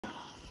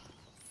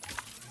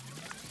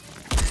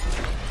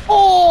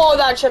Oh,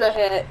 that should have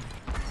hit.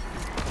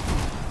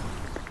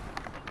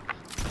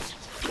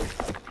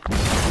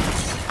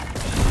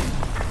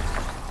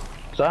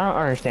 So I don't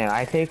understand.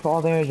 I take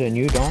fall damage and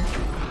you don't?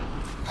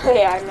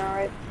 Yeah, I know,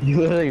 right? You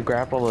literally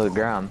grapple to the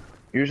ground.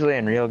 Usually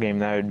in real game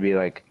that would be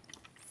like,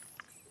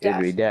 it'd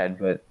be dead,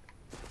 but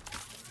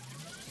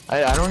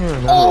I don't even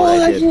remember what I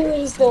That did.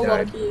 kid is so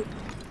I died. lucky.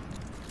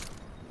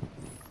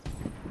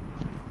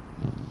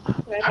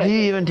 How do you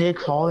even take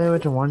fall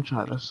damage in one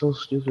shot? That's so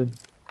stupid.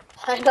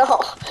 I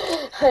know.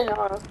 I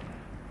know.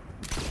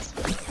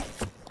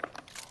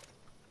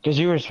 Because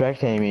you were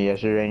spectating me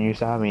yesterday and you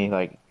saw me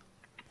like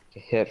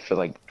hit for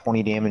like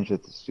 20 damage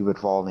with the stupid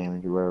fall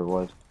damage or whatever it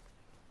was.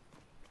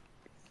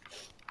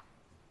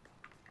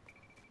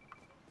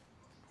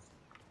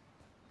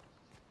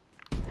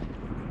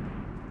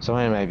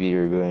 Someone might be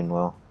rebooting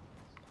well.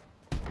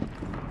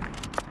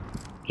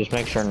 Just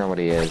make sure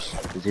nobody is,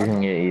 because you can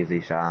get easy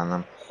shot on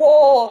them.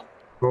 Oh.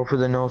 Go for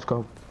the no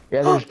scope.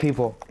 Yeah, there's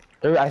people.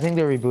 I think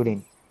they're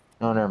rebooting.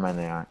 No, never mind,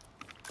 they aren't.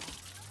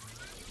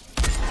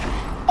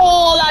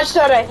 Oh, that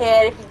should have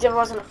hit if there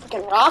wasn't a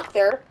freaking rock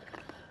there.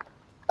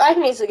 I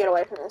can easily get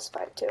away from this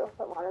fight too if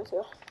I wanted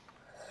to.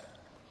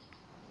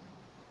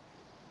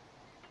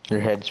 Your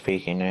head's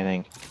peeking, I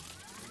think.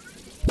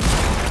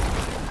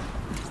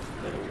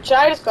 Should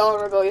I just go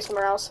and rebuild you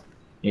somewhere else?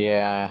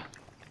 Yeah,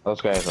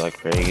 those guys look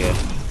pretty good.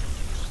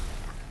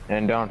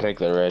 And don't take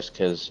the risk,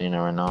 because you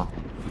never know.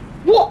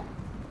 Whoa!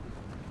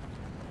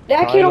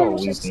 That Probably kid go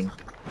almost just... weeping.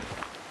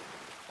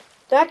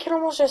 That kid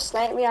almost just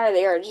sniped me out of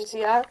the air. Did you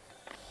see that?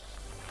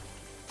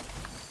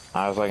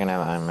 I was looking at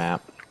that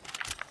map.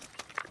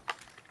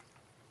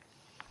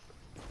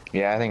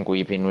 Yeah, I think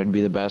weeping would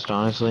be the best,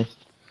 honestly.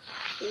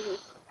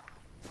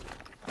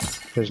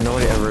 Because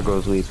nobody ever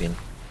goes weeping.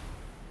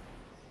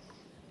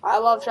 I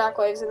love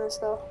shockwaves in this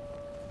though.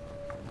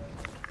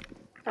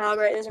 Oh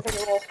great, there's a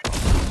freaking wolf.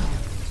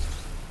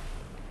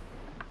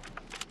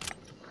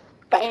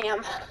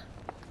 Bam.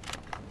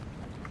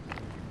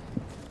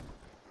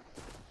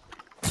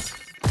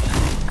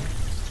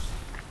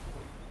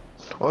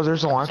 Oh,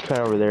 there's a launch pad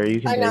over there.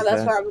 You can I know, take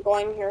that's that. where I'm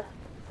going here.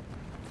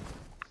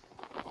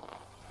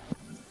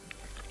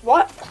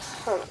 What?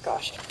 Oh my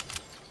gosh.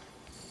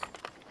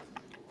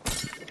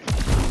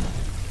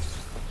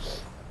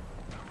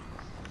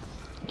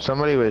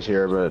 Somebody was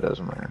here, but it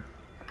doesn't matter.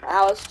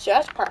 That was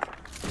just perfect.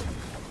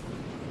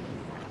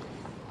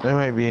 They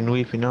might be in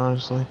weeping,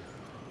 honestly. Is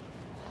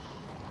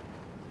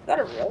that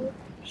a real?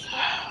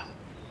 Yeah,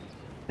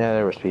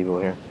 there was people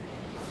here.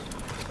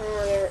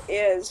 Oh, there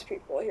is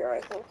people here,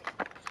 I think.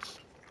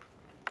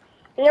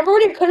 Remember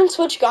when you couldn't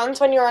switch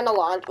guns when you're on a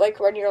launch, like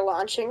when you're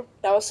launching?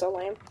 That was so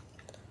lame.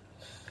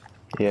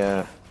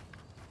 Yeah.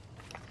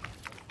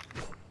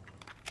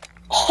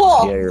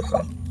 Oh! Yeah, you're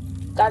fine.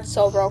 That's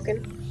so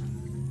broken.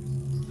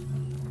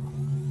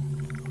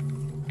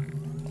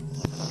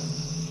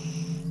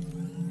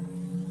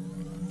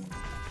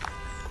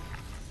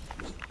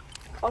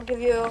 I'll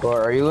give you...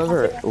 Well, are you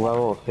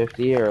level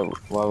 50 or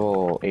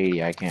level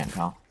 80? I can't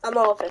tell. I'm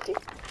level 50.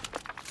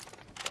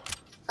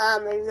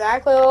 I'm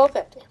exactly level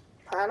 50.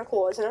 Kinda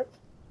cool, isn't it?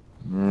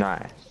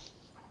 Nice.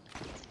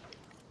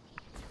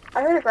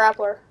 I heard a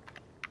grappler.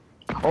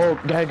 Oh,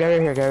 guy right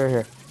here, guy right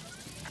here.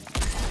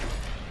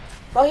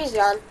 Well, he's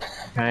gone.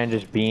 Kinda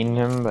just beamed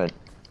him, but...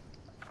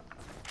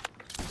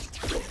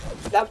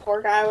 That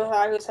poor guy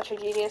was such a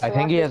genius. I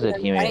think he has a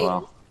teammate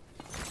well.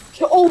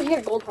 Oh, he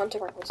had gold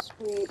hunting rifles.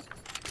 Sweet.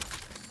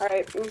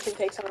 Alright, we can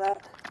take some of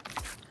that.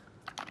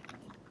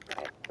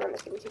 Alright, I'm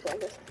just gonna keep like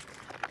this.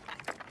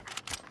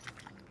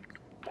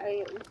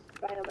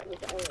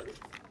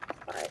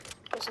 Alright,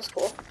 this is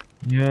cool.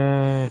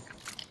 Yeah.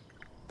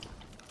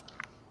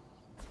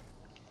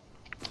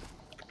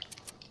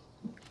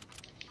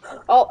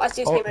 Oh, I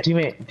see his Oh,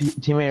 teammate.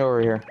 teammate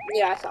over here.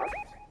 Yeah, I saw him.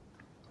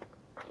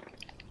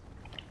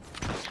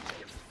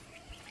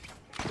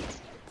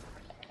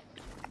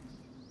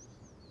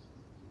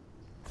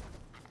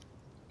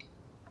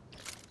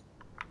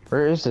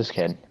 Where is this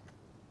kid?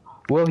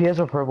 Well, he has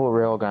a purple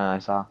railgun I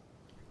saw.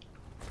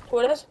 Who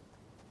it is?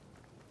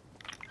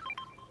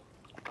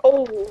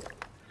 Oh.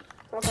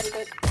 Okay,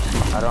 good.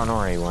 I don't know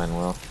where he went,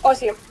 Will. Oh, I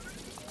see him.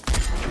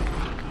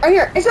 Right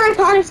here. It's an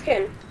iconic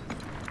skin.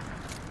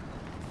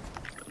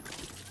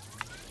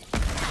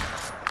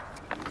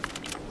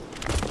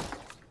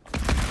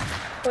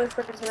 What the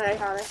frick is an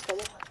iconic skin?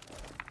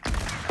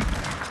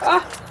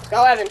 Ah! Let's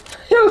go, Evan.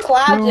 You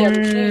clapped him.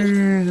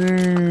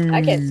 Jeez.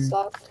 That kid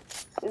sucked.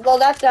 Well,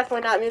 that's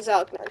definitely not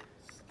Muzak, man.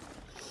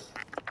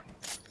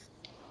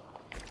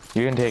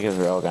 You can take his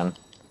railgun.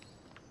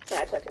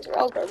 Yeah, I took his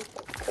railgun.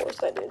 Of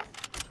course I did.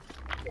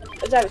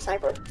 Let's have a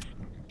sniper.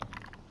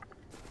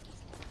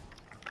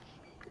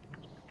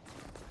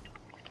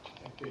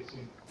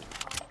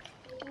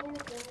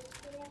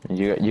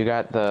 You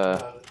got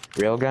the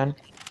railgun?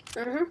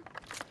 Mm-hmm.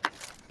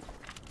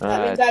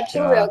 That means I have two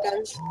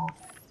railguns.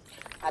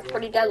 That's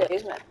pretty deadly,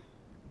 isn't it?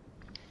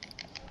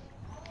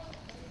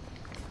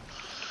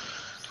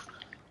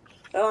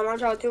 Oh, I'm gonna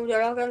draw two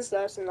railguns.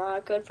 That's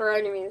not good for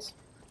enemies.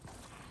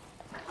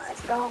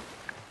 Let's go.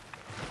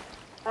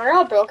 I wonder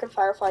how broken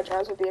Firefly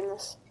jars would be in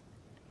this.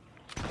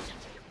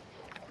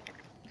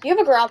 Do you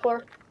have a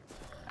grappler?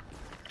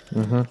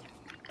 Mm-hmm.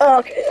 Oh,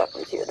 okay, that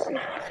one's here then.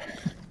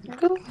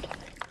 Good.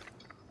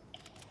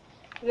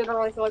 You don't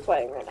really feel like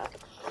playing right now.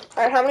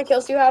 Alright, how many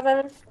kills do you have,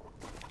 Evan?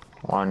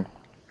 1.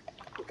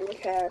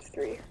 Okay, I have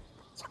 3.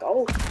 Let's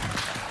go.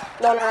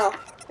 No, no, no.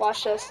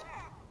 Watch this.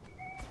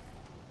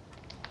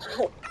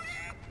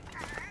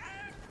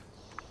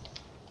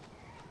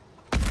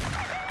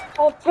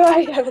 Oh,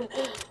 right, Evan.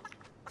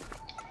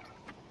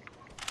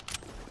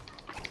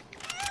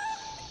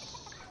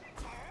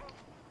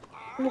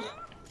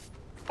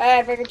 Hey,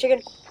 I figured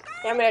chicken.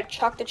 Yeah, I'm gonna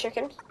chuck the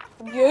chicken.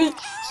 Yeah.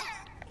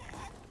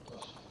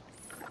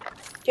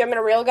 Do you want me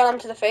to railgun him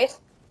to the face?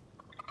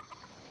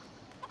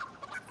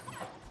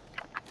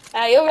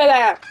 Hey, you over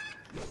there!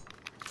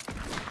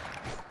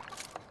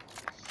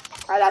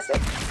 Alright, that's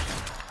it.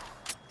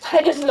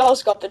 I just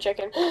no-scoped the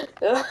chicken.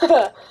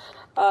 That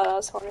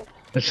was funny.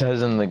 It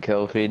says in the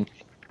kill feed,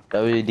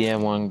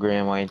 WDM1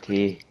 gram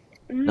YT.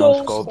 No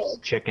No scopes,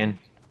 scope. chicken.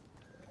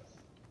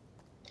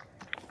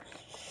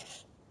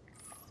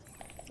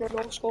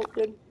 No scope,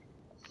 dude.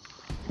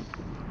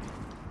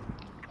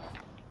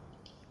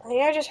 I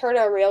think I just heard a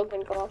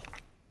railgun go off.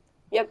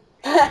 Yep.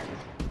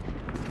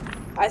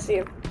 I see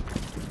him.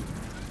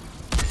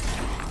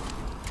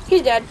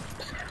 He's dead.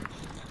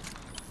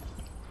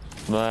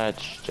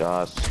 Let's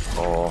just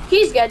go.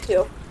 He's dead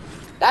too.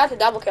 That's a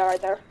double kill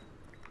right there.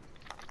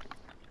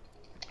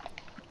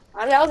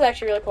 I mean, that was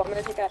actually really cool. I'm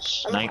gonna take that.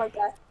 I'm gonna clip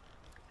that.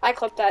 I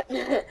clipped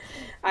that.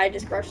 I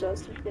just brushed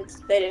those two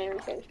kids. They didn't even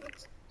finish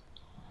it.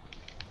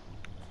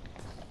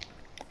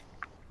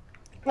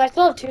 I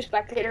still have 2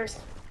 spectators.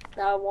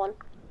 Now I have 1.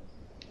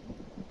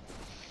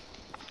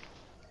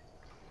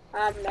 I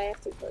have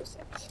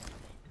 246.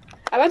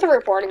 I bet they're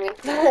reporting me.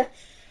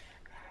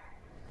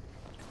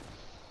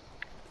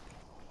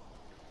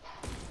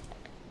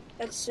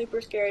 It's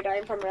super scary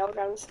dying from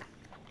railguns.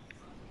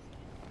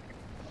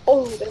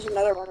 Oh, there's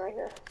another one right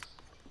here.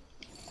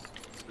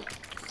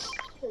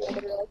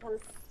 Another railgun.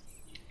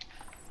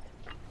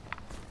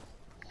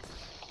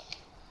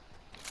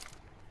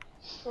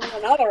 There's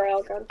another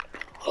railgun.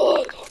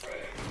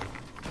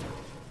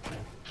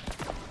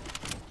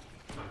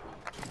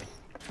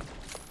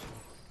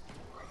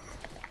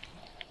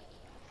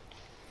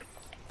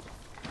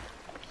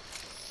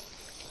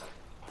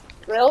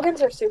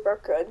 Railguns are super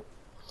good.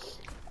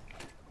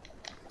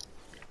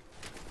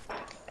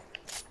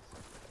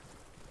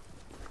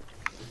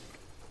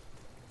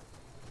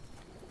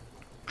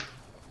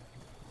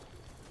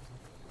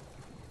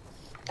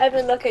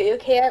 Evan, look at you.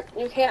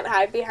 You can't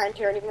hide behind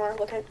here anymore.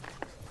 Look at.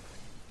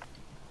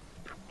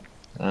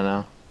 I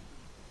know.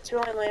 It's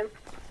really lame.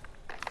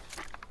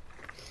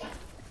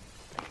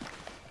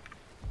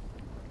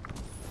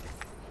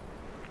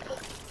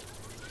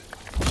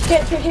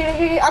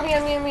 Here, on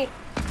me.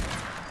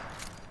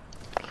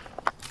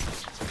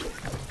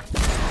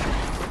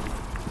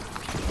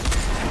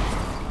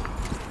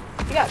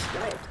 You got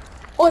sniped.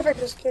 Holy frick,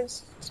 there's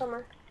kids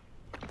somewhere.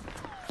 I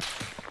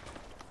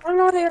don't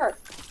know where they are.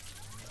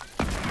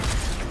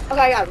 Okay,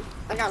 I got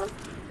him.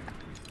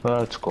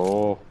 Let's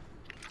go.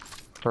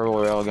 Purple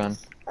railgun.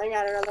 I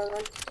got another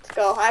one. Let's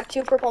go. I have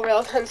 2 purple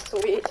railguns.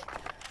 Sweet.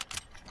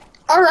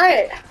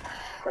 Alright.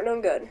 We're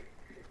doing good.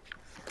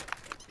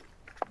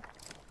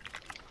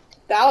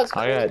 That was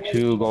crazy. I got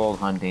 2 gold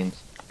huntings.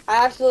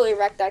 I absolutely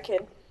wrecked that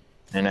kid.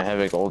 And a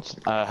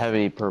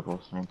heavy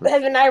purple sniper.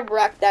 Evan, I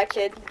wrecked that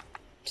kid.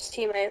 Just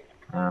teammate.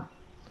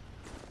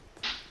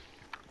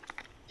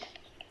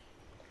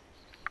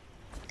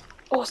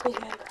 Oh, sneak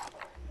man.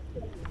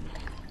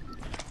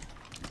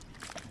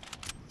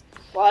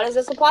 What is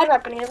a supply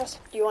drop in us?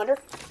 Do you wonder?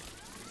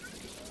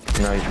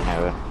 No, you can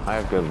have it. I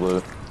have good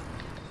loot.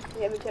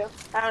 Yeah, me too.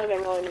 I don't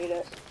even really need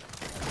it.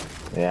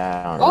 Yeah,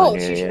 I don't Oh, really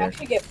so you need should it.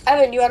 actually get.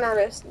 Evan, you want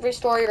to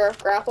restore your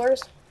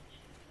grapplers?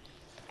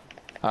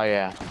 Oh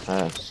yeah,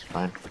 that's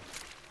fine.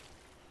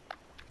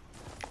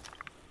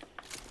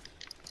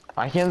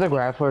 Why can't the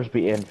grapplers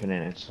be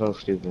infinite? It's so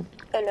stupid.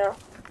 I know.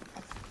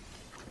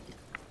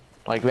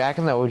 Like back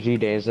in the OG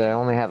days, I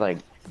only had like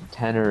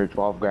 10 or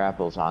 12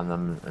 grapples on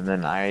them, and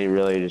then I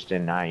really just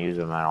did not use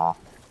them at all.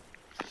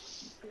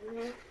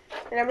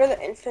 Remember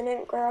the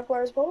infinite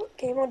grapplers? What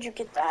game would you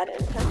get that in?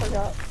 I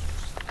forgot.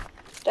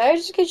 Did I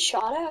just get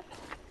shot at?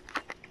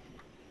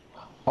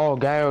 Oh,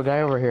 guy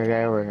over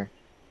here.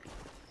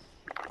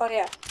 Oh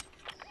yeah.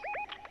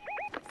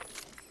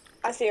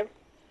 I see him.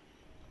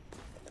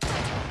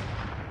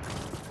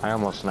 I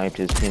almost sniped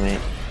his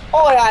teammate.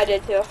 Oh yeah, I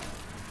did too.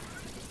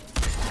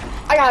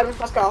 I got him.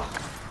 Let's go.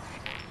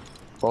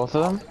 Both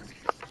of them?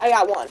 I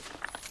got one.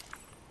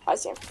 I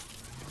see him.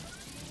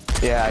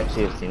 Yeah, I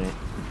see his teammate.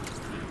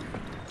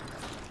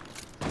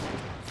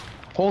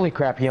 Holy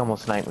crap, he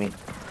almost sniped me.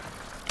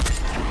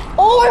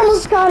 Oh, I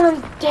almost got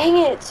him. Dang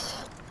it.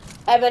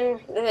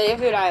 Evan,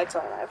 if you die, it's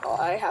not my fault.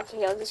 I have to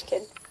heal this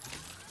kid.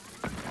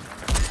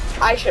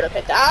 I should have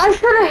hit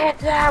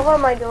that. What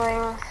am I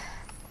doing?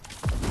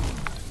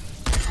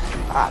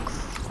 Ah,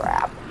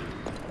 crap.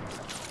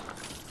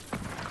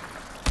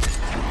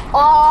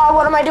 Oh,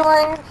 what am I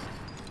doing?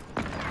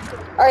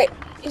 Alright,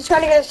 he's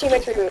trying to get his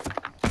teammates reboot.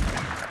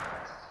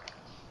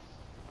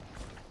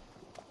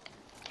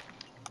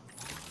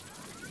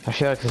 I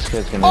feel like this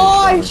kid's gonna. Oh,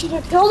 I should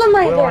have killed him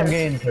right well, there. I'm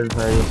getting third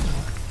party.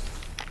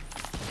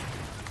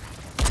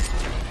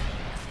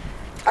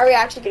 Are we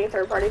actually getting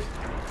third party?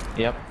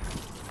 Yep.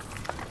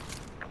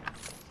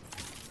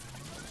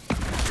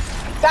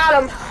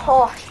 Got him.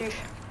 Oh, sheesh.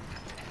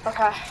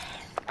 Okay.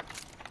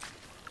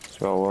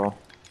 So well.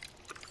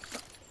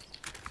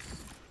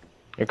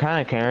 You're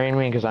kind of carrying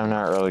me because I'm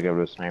not really good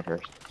with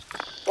snipers.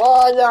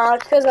 Well, no,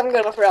 it's because I'm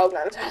good with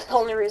railguns. That's the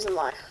only reason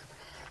why.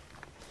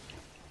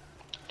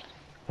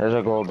 There's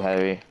a gold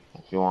heavy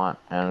if you want,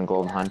 and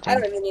gold I hunting.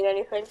 don't even need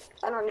anything.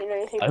 I don't need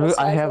anything.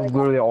 I have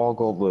literally all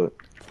gold loot.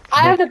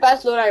 I have the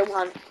best loot I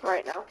want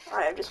right now.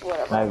 I have just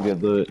whatever. I have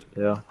good loot,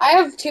 yeah. I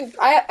have two.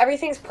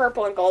 Everything's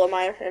purple and gold in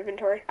my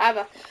inventory. I have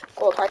a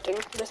gold hunting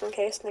just in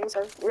case things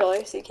are really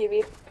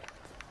CQB.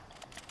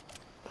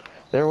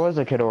 There was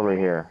a kid over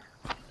here.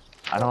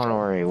 I don't know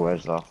where he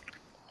was though.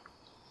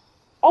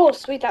 Oh,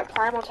 sweet, that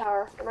primal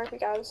tower. There might be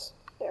guys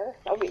there.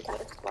 That would be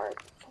kind of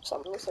smart if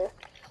someone was there.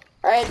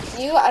 Alright, it's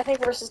you, I think,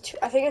 versus two.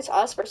 I think it's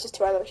us versus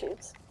two other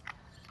teams.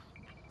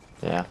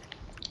 Yeah.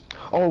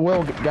 Oh,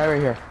 Will, guy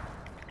right here.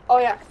 Oh,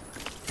 yeah.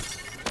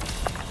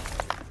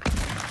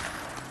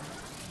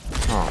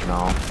 Oh,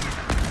 no.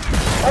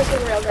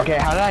 Versus real good. Okay,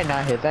 how did I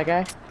not hit that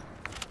guy?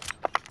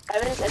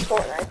 Evans and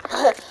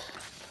Fortnite.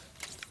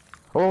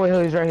 Oh,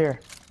 wait, he's right here.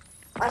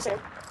 I see him.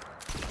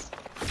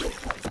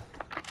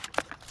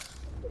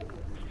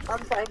 I'm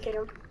flanking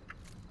him.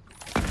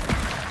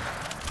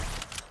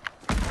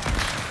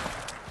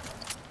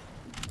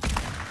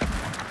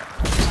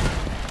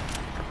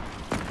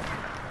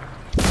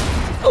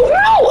 Oh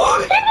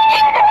no! He didn't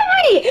even hit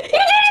me! He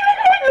didn't even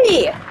hit me!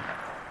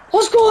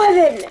 Let's go,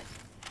 Evan!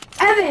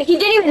 Evan, he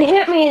didn't even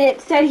hit me and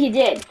it said he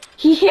did.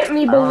 He hit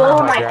me below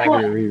my I foot.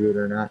 don't know if I reboot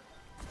or not.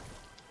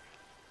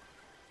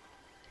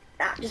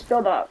 Nah, just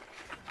build up.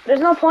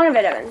 There's no point of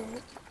it, Evan.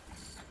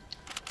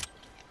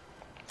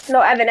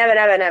 No,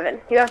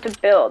 Evan. You have to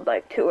build,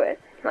 like, to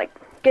it. Like,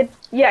 go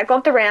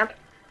up the ramp.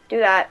 Do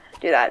that,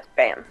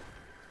 bam.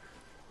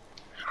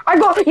 Yeah,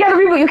 the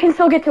reboot, you can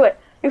still get to it.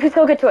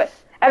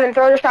 Evan,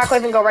 throw the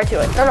shockwave and go right to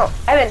it. No,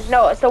 Evan,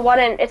 no, it's the one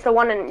in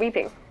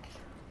reaping.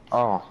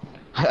 Oh.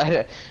 I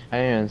didn't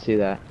even see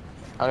that.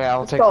 Okay,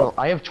 I'll take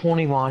I have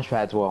 20 launch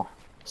pads, Will.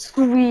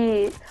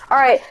 Sweet.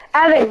 Alright,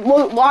 Evan,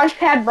 we'll launch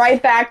pad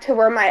right back to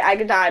where I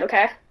died,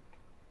 okay?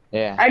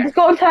 Yeah. Alright, just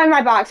go inside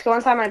my box.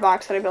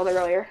 That I built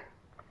earlier.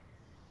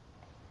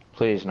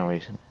 Please, no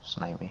reason.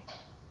 Snipe me.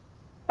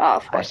 Oh,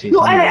 of course.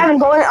 No, Evan,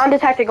 go in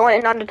undetected.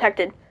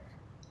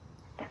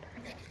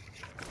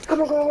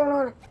 Come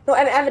on. No,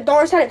 Evan,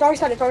 don't reset it.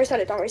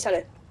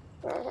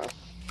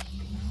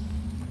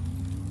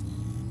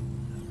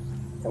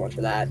 So much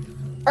for that.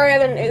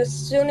 Alright, Evan, as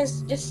soon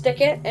as, just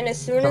stick it, and as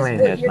soon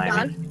as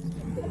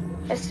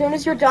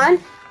you're done,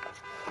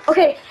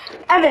 okay,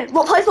 Evan,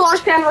 we'll place the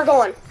launch pad and we're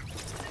going.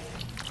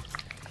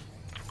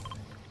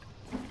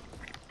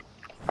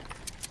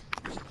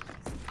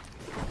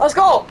 Let's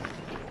go!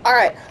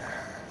 Alright,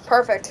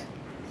 perfect.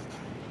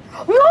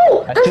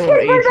 No! This kid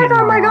right back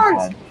on my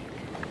guns!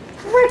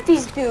 Frick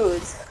these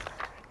dudes!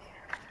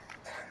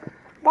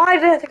 Why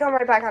did they have to come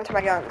right back onto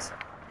my guns?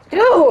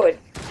 Dude!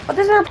 What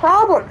is their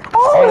problem?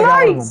 Oh,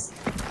 nice!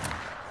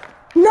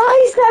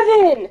 Nice,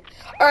 Evan!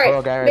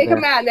 Alright, make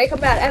him mad.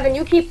 Evan,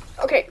 you keep...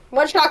 Okay,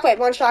 one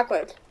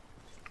shockwave.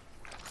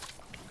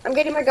 I'm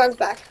getting my guns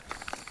back.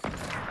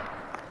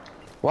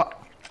 What?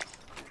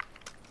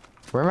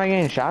 Where am I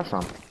getting shot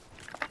from?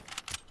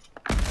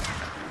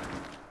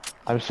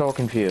 I'm so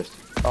confused.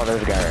 Oh,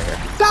 there's a guy right here.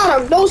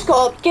 Got him! No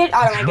scope! Get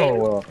out of my game.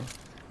 Well.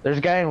 There's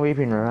a guy in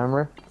Weeping,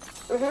 remember?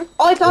 Mm-hmm.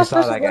 Oh, it's us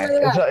versus that guy.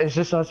 It's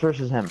just us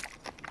versus him.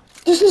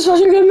 This is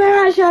such a good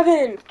match,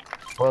 Evan!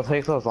 Well,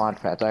 take those launch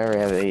pads. I already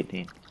have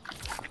 18.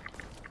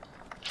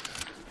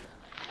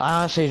 I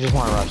honestly just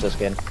want to rush this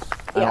kid.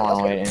 I don't want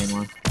to wait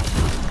anymore.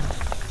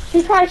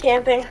 He's probably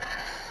camping.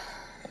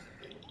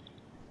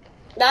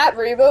 That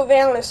reboot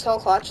van is so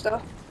clutch,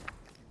 though.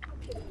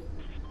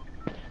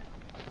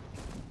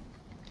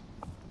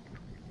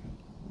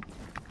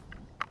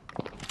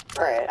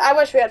 Alright, I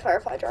wish we had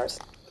firefly jars.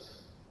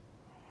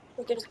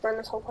 We could just burn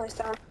this whole place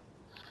down.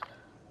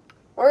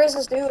 Where is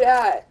this dude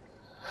at?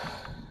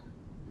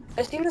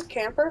 I seen this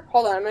camper.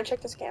 Hold on, I'm gonna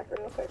check this camper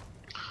real quick.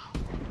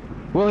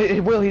 Will,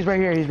 he's right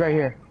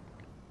here.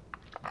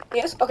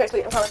 Yes? Okay,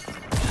 sweet, I'm coming.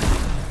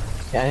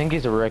 Yeah, I think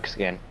he's a Rick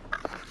skin.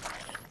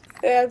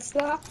 Yeah, it's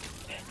not.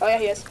 Oh yeah,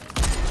 he is.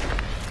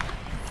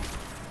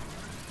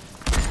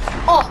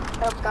 Oh! I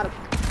got him.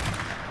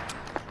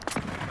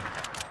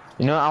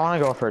 You know, I want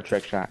to go for a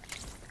trick shot.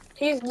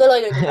 He's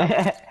literally doing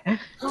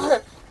that.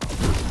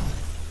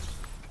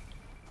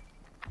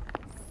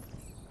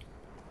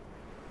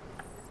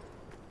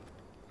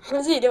 What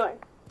is he doing?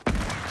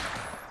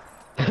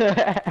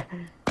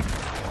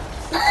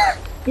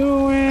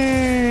 Too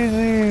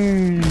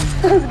easy.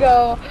 Let's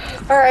go.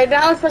 Alright,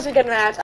 now it's such a good match.